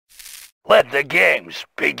Let the games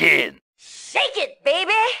begin. Shake it,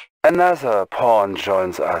 baby! Another pawn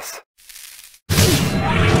joins us.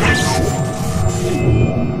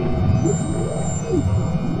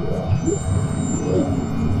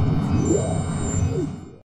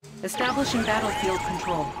 Establishing battlefield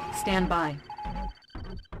control. Stand by.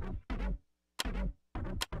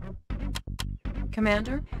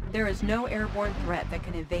 Commander, there is no airborne threat that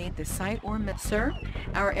can evade the site or Sir,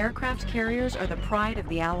 our aircraft carriers are the pride of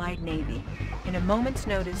the Allied Navy. In a moment's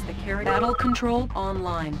notice, the carrier battle control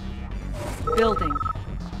online. Building.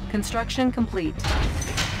 Construction complete.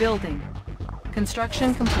 Building.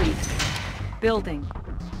 Construction complete. Building.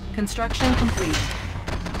 Construction complete.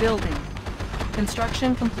 Building.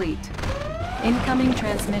 Construction complete. Incoming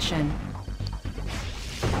transmission.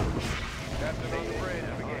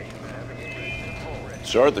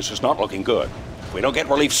 Sir, this is not looking good. If we don't get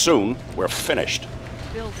relief soon, we're finished.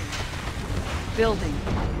 Building. Building.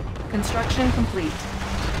 Construction complete.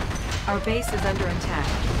 Our base is under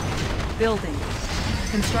attack. Building.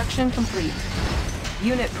 Construction complete.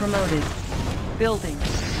 Unit promoted. Building.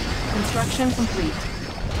 Construction complete.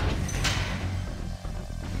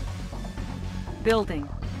 Building.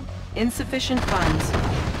 Insufficient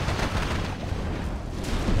funds.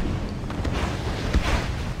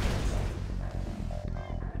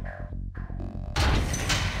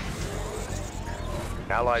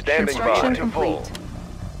 Allied standing by. Construction complete.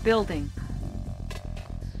 Building.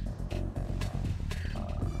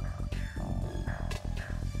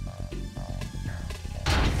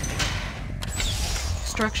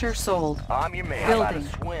 Structure sold. I'm your man. Building.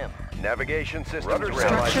 Swim. Navigation systems ready.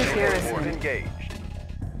 Structure garrison. Engaged.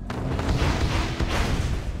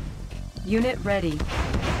 Unit ready.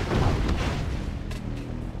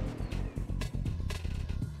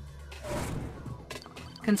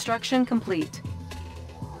 Construction complete.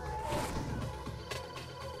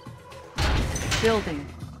 Building.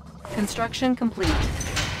 Construction complete.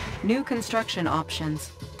 New construction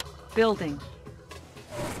options. Building.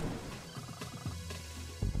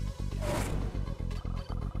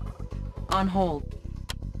 On hold.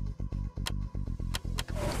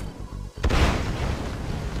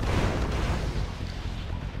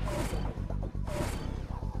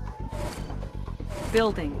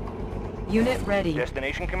 Building. Unit ready.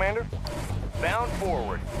 Destination, Commander? Bound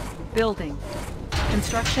forward. Building.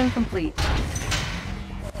 Construction complete.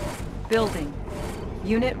 Building.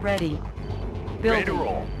 Unit ready. Building. Ready to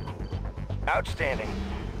roll. Outstanding.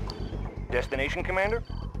 Destination, Commander?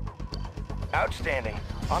 Outstanding.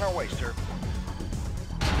 On our way, sir.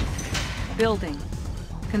 Building.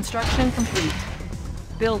 Construction complete.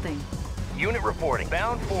 Building. Unit reporting.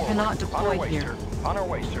 Bound forward. Cannot deploy on our way, here. Sir. On our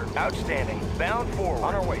way, sir. Outstanding. Bound forward.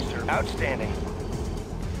 On our way, sir. Outstanding.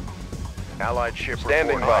 Allied ship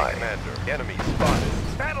standing by. Commander. Enemy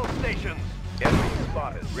spotted. Battle stations. Enemy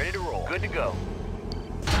spotted. Ready to roll. Good to go.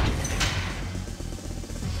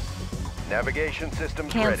 Navigation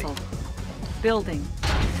systems Cancelled. ready. Building.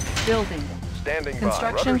 Building. Standing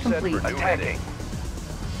Construction by. Rudder complete. set for attacking.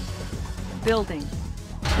 Building.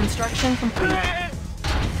 Construction complete.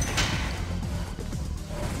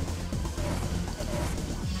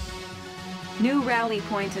 New rally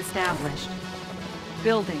point established.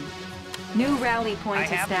 Building. New rally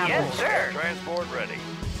point established. Yes, sir. Transport ready.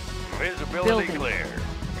 Visibility Building. clear.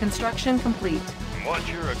 Construction complete. What's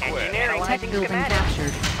your request? Engineering Tech typing building schematic.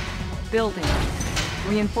 captured. Building.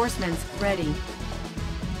 Reinforcements ready.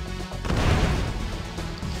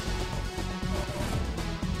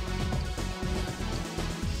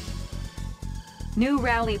 New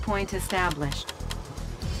rally point established.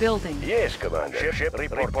 Building. Yes, Commander. Ship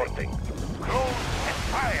reporting. Close and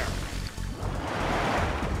fire.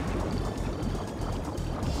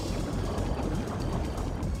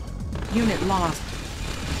 Unit lost.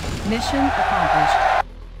 Mission accomplished.